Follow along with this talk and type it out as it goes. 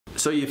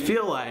So you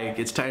feel like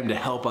it's time to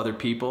help other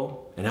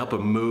people and help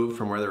them move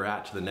from where they're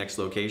at to the next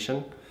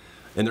location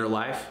in their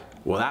life?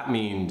 Well, that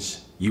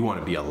means you want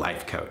to be a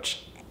life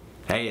coach.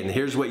 Hey, and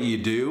here's what you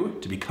do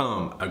to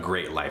become a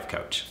great life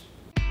coach.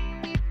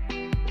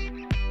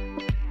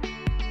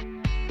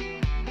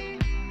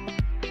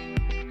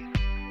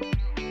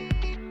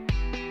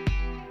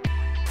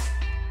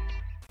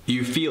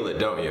 You feel it,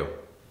 don't you?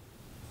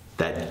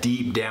 That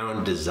deep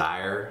down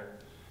desire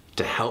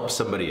to help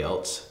somebody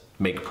else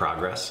make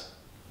progress.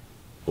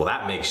 Well,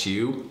 that makes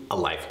you a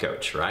life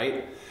coach,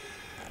 right?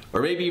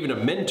 Or maybe even a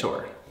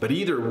mentor. But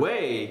either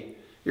way,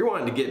 you're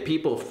wanting to get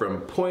people from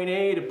point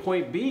A to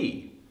point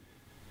B.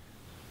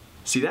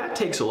 See, that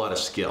takes a lot of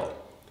skill.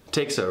 It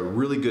takes a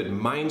really good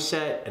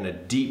mindset and a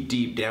deep,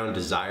 deep down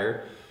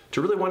desire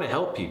to really want to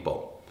help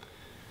people.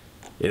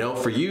 You know,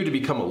 for you to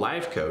become a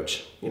life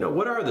coach,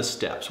 what are the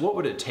steps? What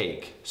would it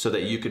take so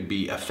that you could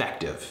be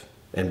effective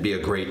and be a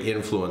great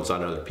influence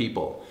on other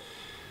people?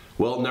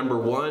 Well, number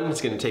one,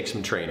 it's going to take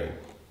some training.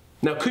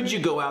 Now, could you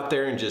go out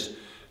there and just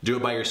do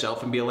it by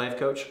yourself and be a life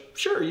coach?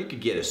 Sure, you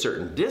could get a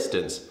certain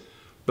distance,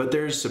 but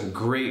there's some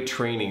great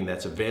training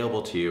that's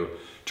available to you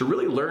to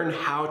really learn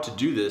how to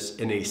do this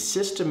in a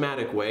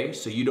systematic way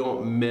so you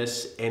don't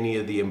miss any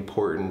of the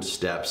important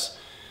steps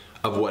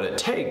of what it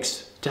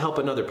takes to help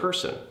another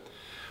person.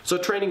 So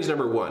training is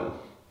number one.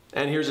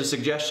 And here's a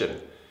suggestion.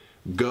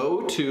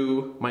 Go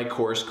to my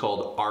course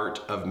called Art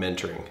of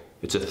Mentoring.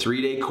 It's a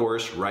 3-day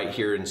course right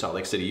here in Salt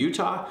Lake City,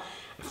 Utah.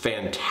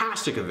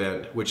 Fantastic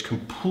event which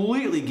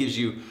completely gives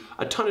you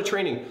a ton of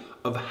training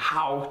of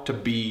how to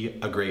be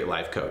a great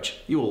life coach.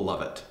 You will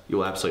love it. You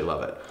will absolutely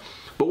love it.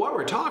 But while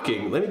we're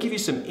talking, let me give you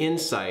some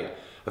insight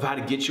of how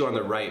to get you on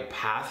the right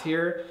path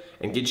here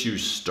and get you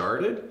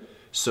started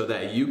so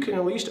that you can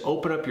at least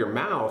open up your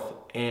mouth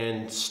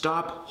and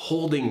stop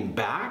holding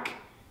back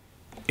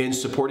in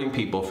supporting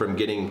people from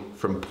getting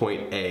from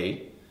point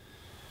A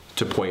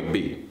to point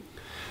B.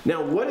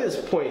 Now, what is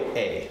point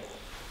A?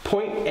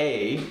 Point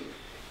A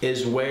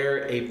is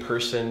where a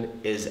person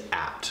is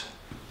at.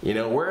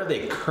 Where are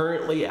they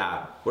currently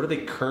at? What are they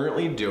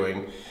currently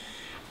doing?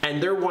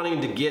 And they're wanting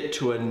to get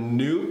to a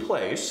new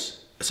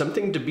place,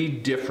 something to be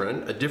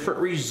different, a different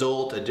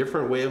result, a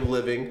different way of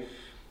living.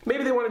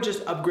 Maybe they want to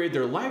just upgrade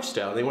their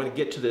lifestyle. They want to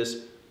get to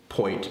this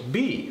point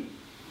B.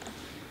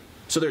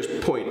 So there's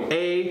point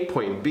A,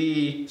 point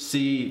B,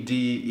 C,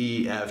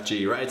 D, E, F,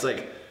 G, right? It's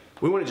like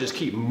we want to just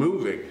keep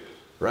moving,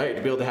 right,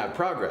 to be able to have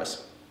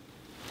progress.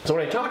 So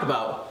when I talk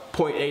about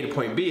point A to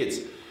point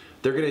B,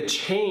 they're going to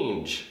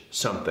change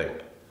something.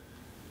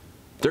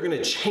 They're going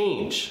to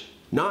change,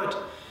 not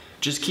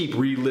just keep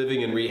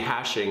reliving and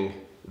rehashing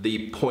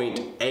the point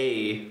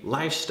A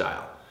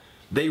lifestyle.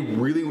 They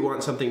really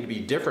want something to be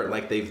different,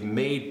 like they've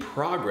made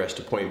progress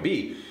to point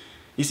B.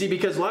 You see,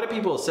 because a lot of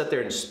people sit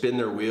there and spin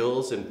their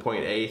wheels in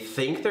point A,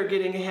 think they're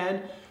getting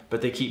ahead,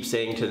 but they keep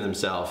saying to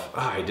themselves,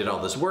 I did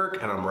all this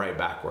work and I'm right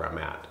back where I'm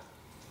at.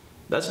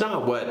 That's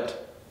not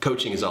what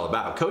coaching is all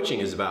about. Coaching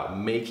is about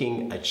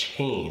making a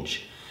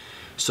change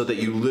so that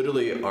you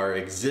literally are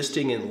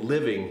existing and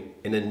living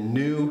in a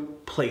new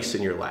place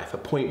in your life, a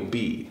point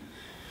B.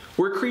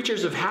 We're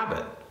creatures of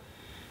habit.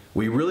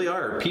 We really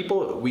are.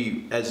 People,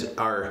 as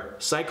our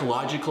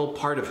psychological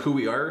part of who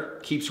we are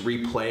keeps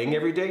replaying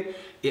every day,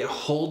 it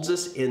holds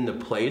us in the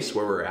place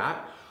where we're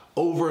at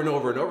over and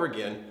over and over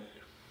again.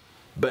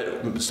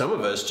 But some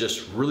of us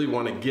just really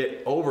want to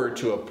get over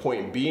to a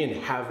point B and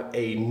have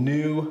a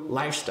new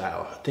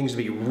lifestyle, things to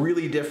be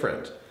really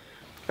different.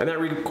 And that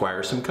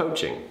requires some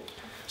coaching.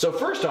 So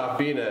first off,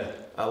 being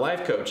a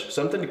life coach,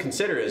 something to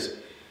consider is,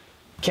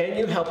 can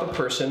you help a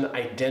person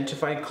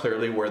identify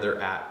clearly where they're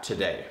at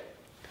today?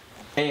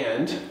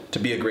 And to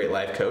be a great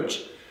life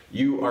coach,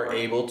 you are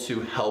able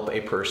to help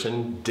a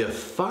person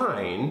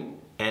define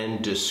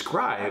and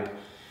describe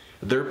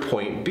their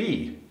point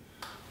B.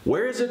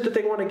 Where is it that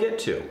they want to get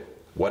to?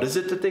 What is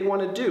it that they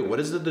want to do? What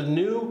is the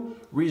new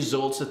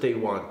results that they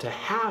want to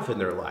have in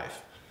their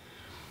life?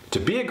 To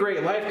be a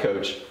great life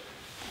coach,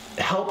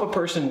 help a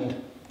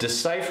person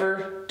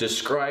decipher,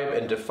 describe,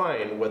 and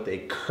define what they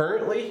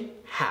currently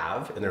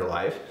have in their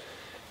life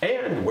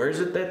and where is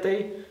it that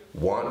they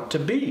want to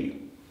be.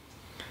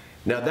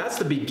 Now that's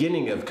the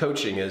beginning of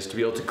coaching, is to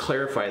be able to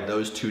clarify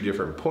those two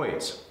different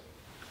points.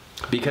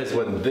 Because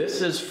when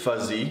this is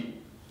fuzzy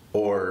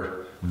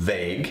or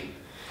vague,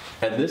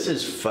 and this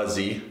is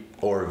fuzzy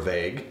or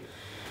vague,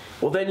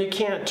 well then you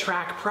can't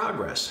track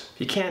progress.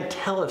 You can't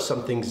tell if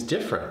something's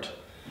different.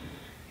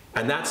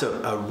 And that's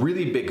a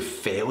really big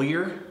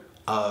failure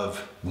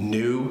of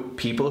new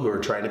people who are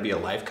trying to be a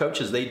life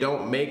coach, is they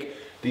don't make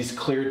these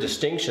clear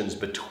distinctions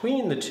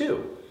between the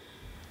two.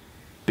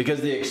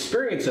 Because the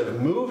experience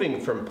of moving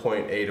from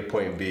point A to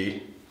point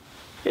B,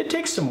 it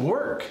takes some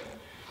work.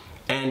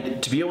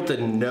 And to be able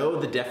to know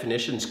the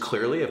definitions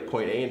clearly of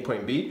point A and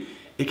point B,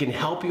 it can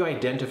help you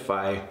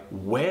identify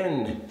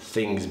when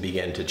things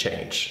begin to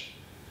change.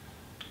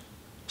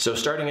 So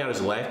starting out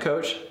as a life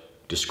coach,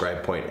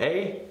 describe point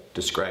A,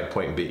 describe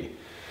point B.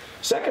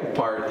 Second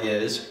part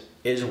is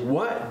is,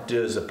 what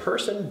does a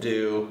person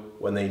do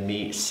when they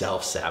meet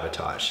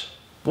self-sabotage?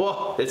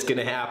 Well, it's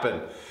gonna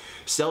happen.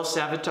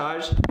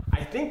 Self-sabotage,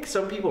 I think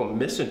some people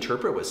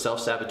misinterpret what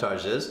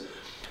self-sabotage is.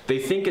 They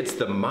think it's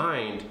the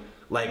mind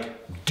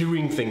like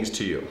doing things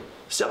to you.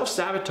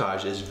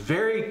 Self-sabotage is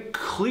very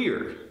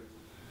clear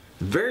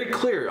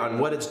on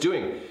what it's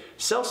doing.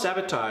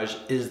 Self-sabotage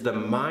is the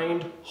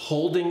mind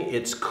holding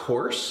its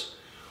course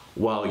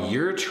while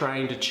you're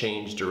trying to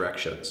change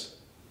directions.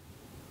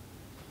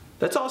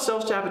 That's all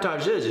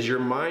self-sabotage is your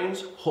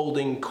mind's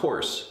holding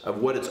course of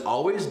what it's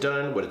always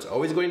done, what it's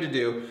always going to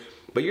do,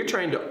 but you're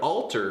trying to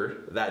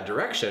alter that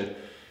direction,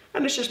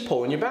 and it's just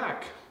pulling you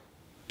back.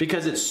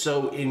 Because it's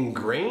so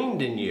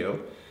ingrained in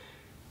you,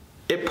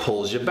 it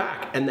pulls you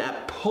back. And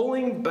that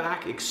pulling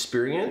back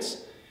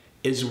experience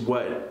is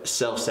what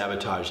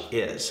self-sabotage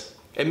is.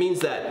 It means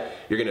that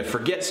you're gonna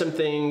forget some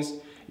things,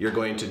 you're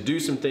going to do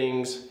some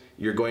things,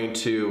 you're going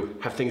to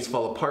have things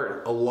fall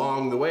apart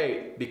along the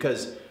way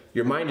because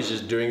your mind is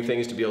just doing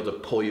things to be able to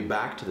pull you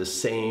back to the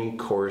same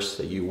course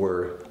that you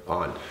were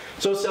on.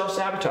 So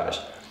self-sabotage,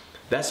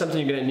 that's something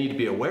you're gonna need to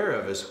be aware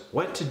of, is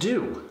what to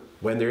do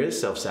when there is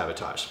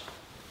self-sabotage.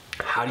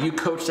 How do you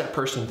coach that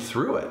person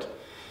through it?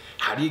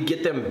 How do you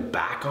get them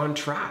back on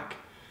track?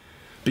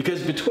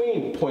 Because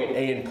between point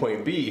A and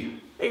point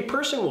B, a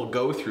person will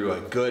go through a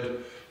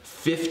good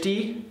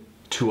 50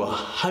 to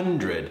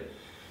 100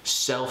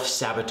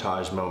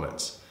 self-sabotage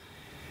moments.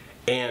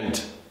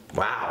 And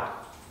wow,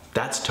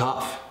 that's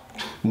tough.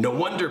 No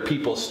wonder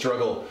people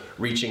struggle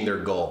reaching their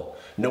goal.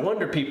 No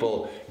wonder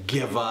people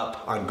give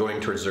up on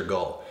going towards their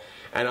goal.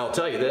 And I'll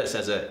tell you this,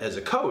 as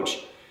a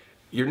coach,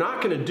 you're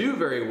not gonna do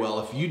very well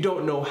if you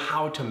don't know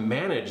how to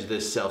manage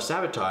this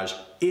self-sabotage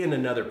in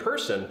another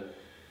person,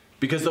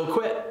 because they'll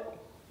quit,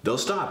 they'll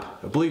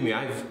stop. Believe me,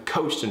 I've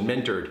coached and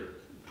mentored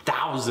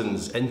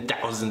thousands and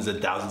thousands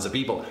and thousands of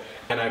people,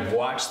 and I've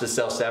watched the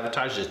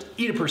self-sabotage just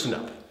eat a person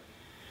up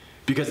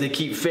because they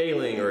keep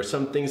failing or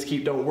some things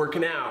don't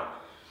working out.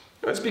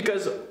 That's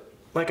because,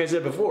 like I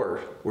said before,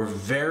 we're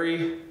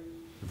very,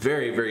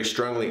 very, very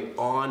strongly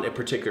on a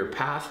particular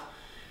path,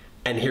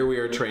 and here we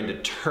are trying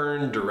to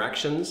turn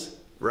directions,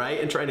 right?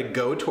 And trying to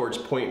go towards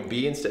point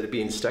B instead of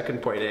being stuck in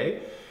point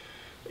A.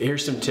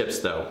 Here's some tips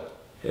though,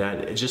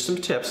 and just some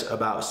tips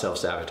about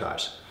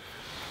self-sabotage.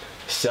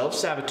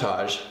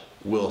 Self-sabotage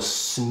will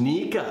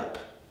sneak up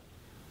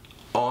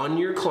on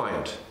your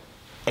client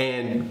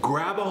and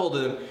grab a hold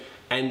of them,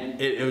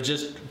 and it'll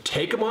just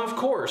take them off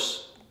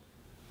course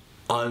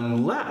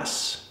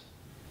unless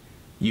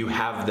you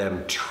have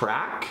them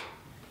track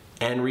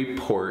and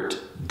report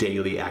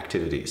daily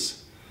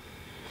activities.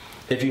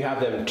 If you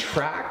have them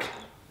track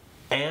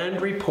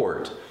and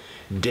report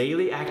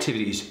daily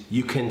activities,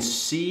 you can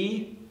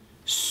see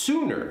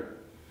sooner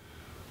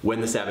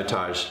when the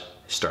sabotage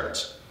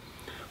starts.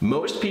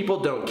 Most people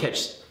don't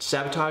catch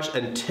sabotage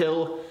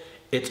until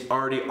it's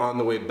already on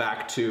the way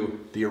back to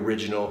the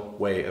original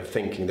way of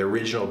thinking, the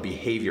original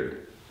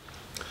behavior.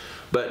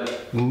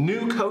 But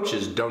new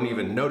coaches don't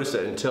even notice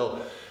it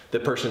until the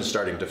person's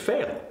starting to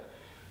fail.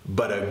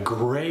 But a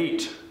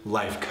great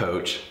life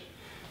coach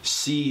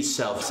sees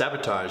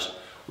self-sabotage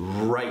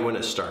right when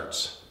it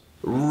starts,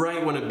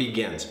 right when it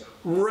begins,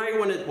 right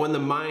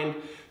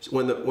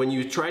when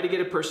you try to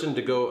get a person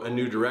to go a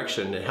new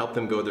direction and help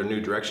them go their new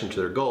direction to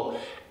their goal,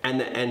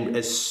 and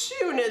as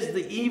soon as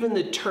even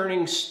the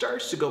turning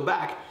starts to go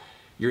back,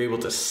 you're able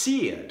to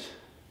see it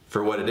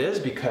for what it is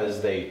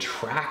because they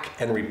track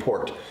and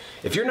report.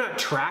 If you're not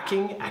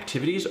tracking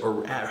activities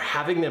or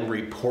having them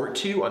report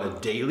to you on a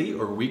daily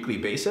or weekly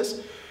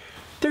basis,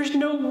 there's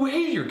no way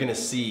you're gonna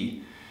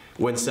see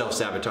when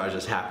self-sabotage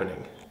is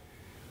happening.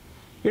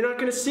 You're not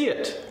gonna see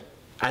it.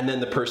 And then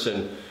the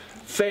person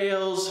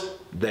fails,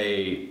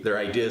 their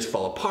ideas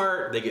fall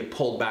apart, they get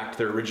pulled back to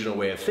their original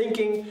way of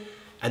thinking,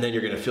 and then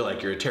you're gonna feel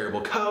like you're a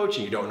terrible coach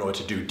and you don't know what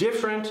to do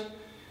different.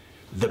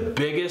 The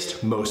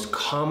biggest, most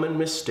common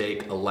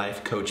mistake a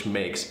life coach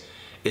makes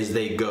is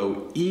they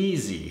go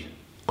easy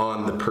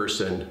on the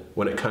person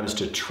when it comes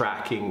to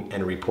tracking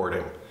and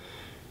reporting.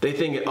 They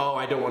think, oh,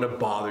 I don't want to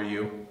bother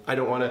you. I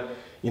don't want to,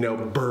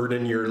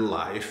 burden your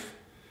life.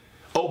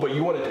 Oh, but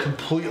you want to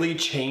completely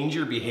change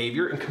your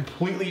behavior and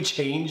completely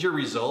change your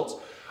results?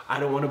 I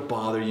don't want to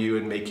bother you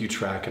and make you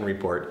track and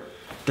report.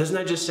 Doesn't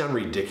that just sound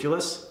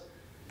ridiculous?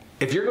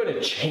 If you're going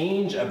to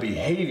change a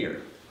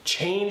behavior,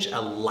 change a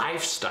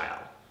lifestyle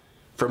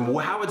from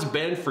how it's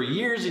been for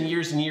years and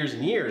years and years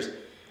and years,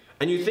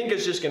 and you think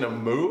it's just going to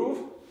move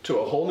to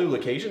a whole new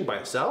location by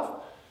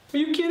itself? Are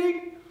you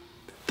kidding?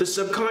 The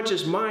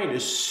subconscious mind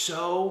is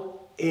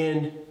so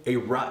in a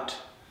rut.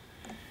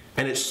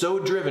 And it's so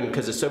driven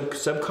because the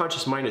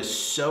subconscious mind is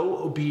so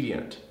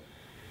obedient.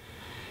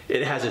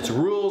 It has its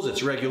rules,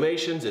 its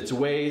regulations, its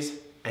ways,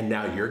 and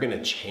now you're going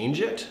to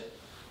change it?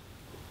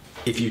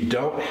 If you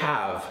don't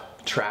have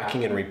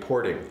tracking and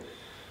reporting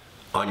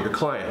on your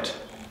client,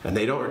 and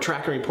they don't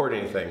track and report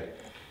anything,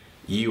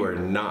 you are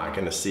not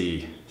going to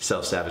see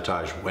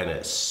self-sabotage when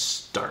it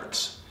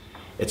starts.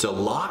 It's a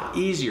lot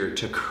easier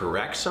to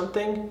correct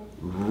something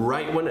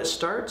right when it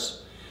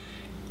starts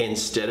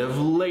instead of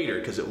later,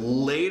 because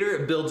later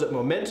it builds up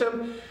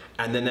momentum,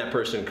 and then that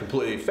person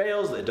completely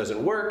fails, it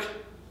doesn't work,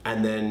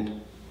 and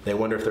then they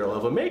wonder if they'll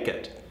ever make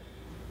it.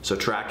 So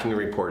tracking and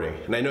reporting.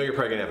 And I know you're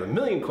probably gonna have a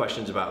million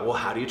questions about, well,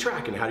 how do you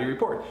track and how do you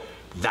report?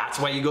 That's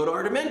why you go to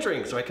Art of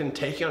Mentoring, so I can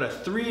take you on a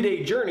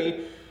 3-day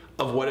journey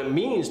of what it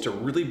means to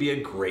really be a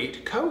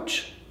great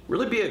coach,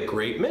 really be a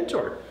great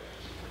mentor.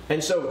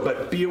 And so,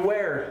 but be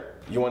aware,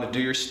 you wanna do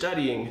your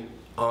studying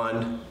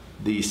on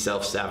the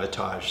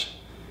self-sabotage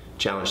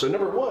challenge. So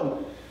number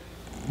one,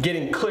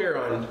 getting clear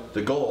on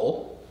the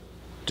goal,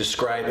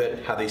 describe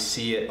it, how they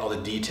see it, all the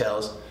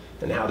details,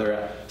 and how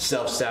their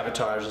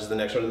self-sabotage is the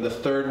next one. And the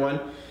third one,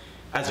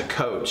 as a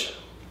coach,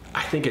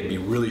 I think it'd be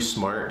really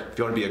smart, if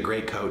you want to be a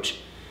great coach,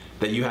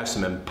 that you have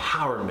some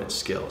empowerment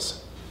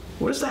skills.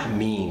 What does that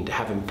mean to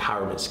have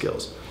empowerment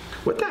skills?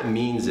 What that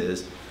means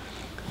is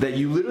that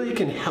you literally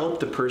can help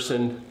the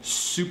person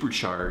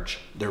supercharge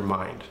their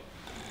mind.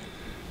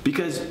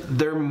 Because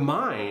their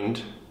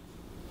mind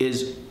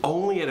is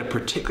only at a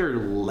particular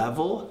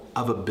level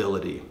of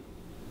ability.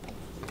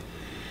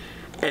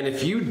 And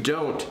if you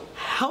don't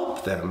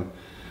help them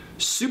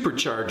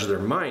supercharge their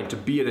mind to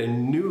be at a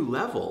new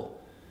level,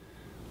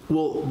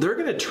 well, they're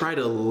gonna try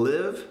to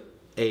live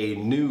a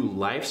new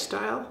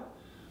lifestyle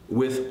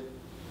with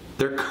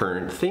their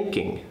current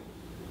thinking.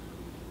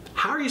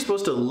 How are you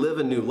supposed to live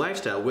a new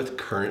lifestyle with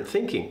current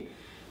thinking?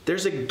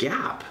 There's a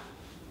gap.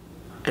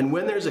 And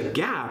when there's a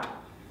gap,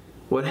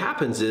 what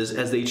happens is,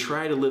 as they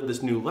try to live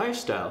this new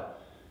lifestyle,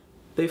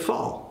 they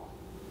fall.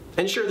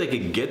 And sure, they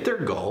could get their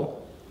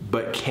goal,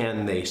 but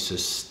can they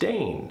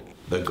sustain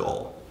the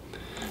goal?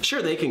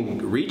 Sure, they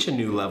can reach a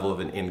new level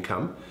of an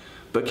income,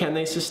 but can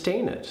they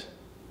sustain it?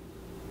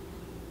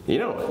 You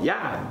know,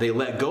 yeah, they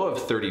let go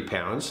of 30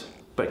 pounds,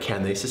 but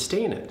can they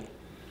sustain it?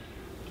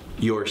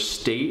 Your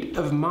state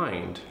of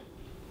mind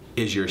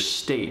is your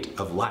state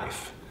of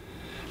life.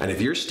 And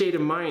if your state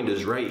of mind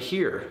is right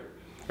here,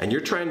 and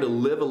you're trying to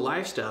live a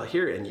lifestyle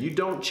here, and you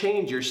don't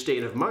change your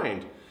state of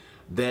mind,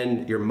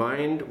 then your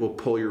mind will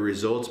pull your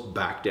results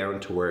back down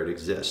to where it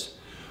exists.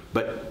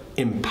 But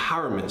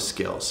empowerment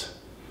skills,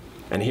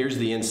 and here's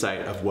the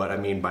insight of what I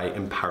mean by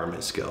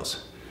empowerment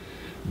skills.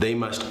 They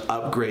must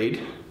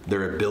upgrade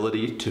their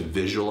ability to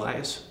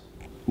visualize,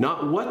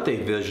 not what they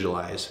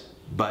visualize,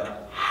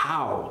 but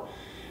how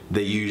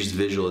they use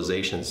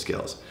visualization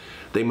skills.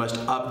 They must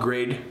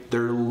upgrade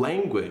their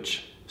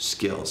language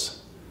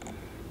skills,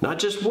 not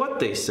just what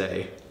they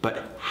say,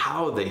 but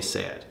how they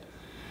say it.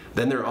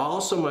 Then there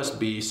also must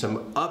be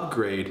some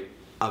upgrade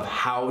of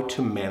how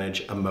to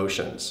manage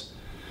emotions.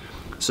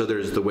 So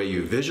there's the way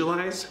you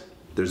visualize,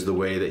 there's the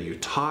way that you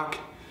talk,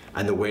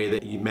 and the way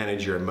that you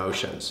manage your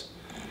emotions.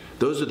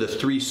 Those are the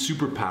 3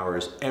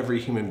 superpowers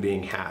every human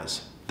being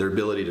has. Their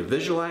ability to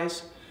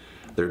visualize,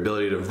 their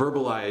ability to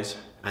verbalize,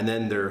 and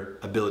then their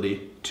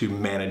ability to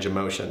manage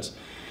emotions.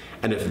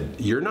 And if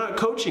you're not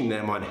coaching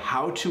them on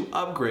how to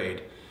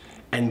upgrade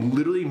and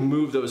literally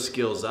move those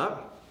skills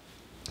up,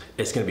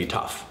 it's gonna be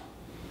tough.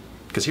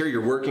 Because here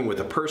you're working with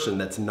a person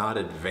that's not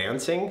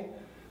advancing,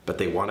 but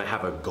they wanna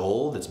have a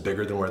goal that's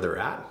bigger than where they're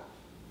at.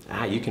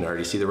 You can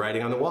already see the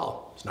writing on the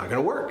wall. It's not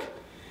gonna work.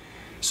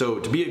 So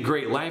to be a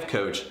great life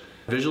coach,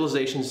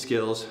 visualization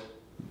skills,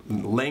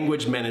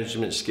 language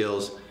management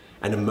skills,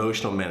 and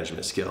emotional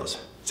management skills.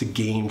 It's a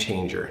game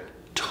changer,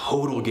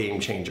 total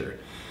game changer.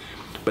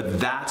 But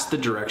that's the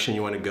direction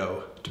you wanna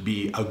go to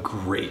be a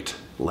great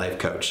life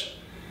coach.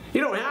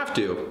 You don't have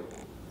to,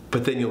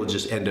 but then you'll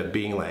just end up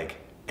being like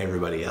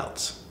everybody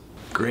else.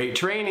 Great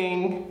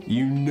training.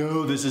 You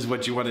know this is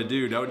what you want to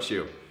do, don't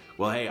you?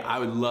 Well, hey, I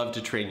would love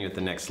to train you at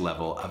the next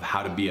level of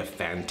how to be a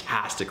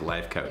fantastic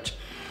life coach.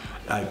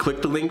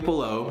 Click the link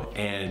below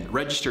and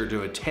register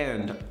to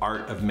attend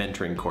Art of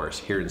Mentoring course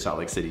here in Salt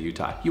Lake City,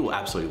 Utah. You will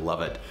absolutely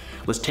love it.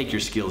 Let's take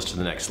your skills to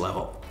the next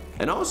level.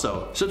 And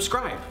also,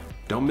 subscribe.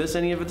 Don't miss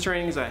any of the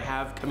trainings I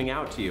have coming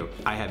out to you.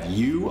 I have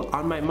you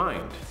on my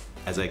mind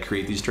as I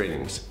create these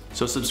trainings,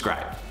 so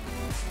subscribe.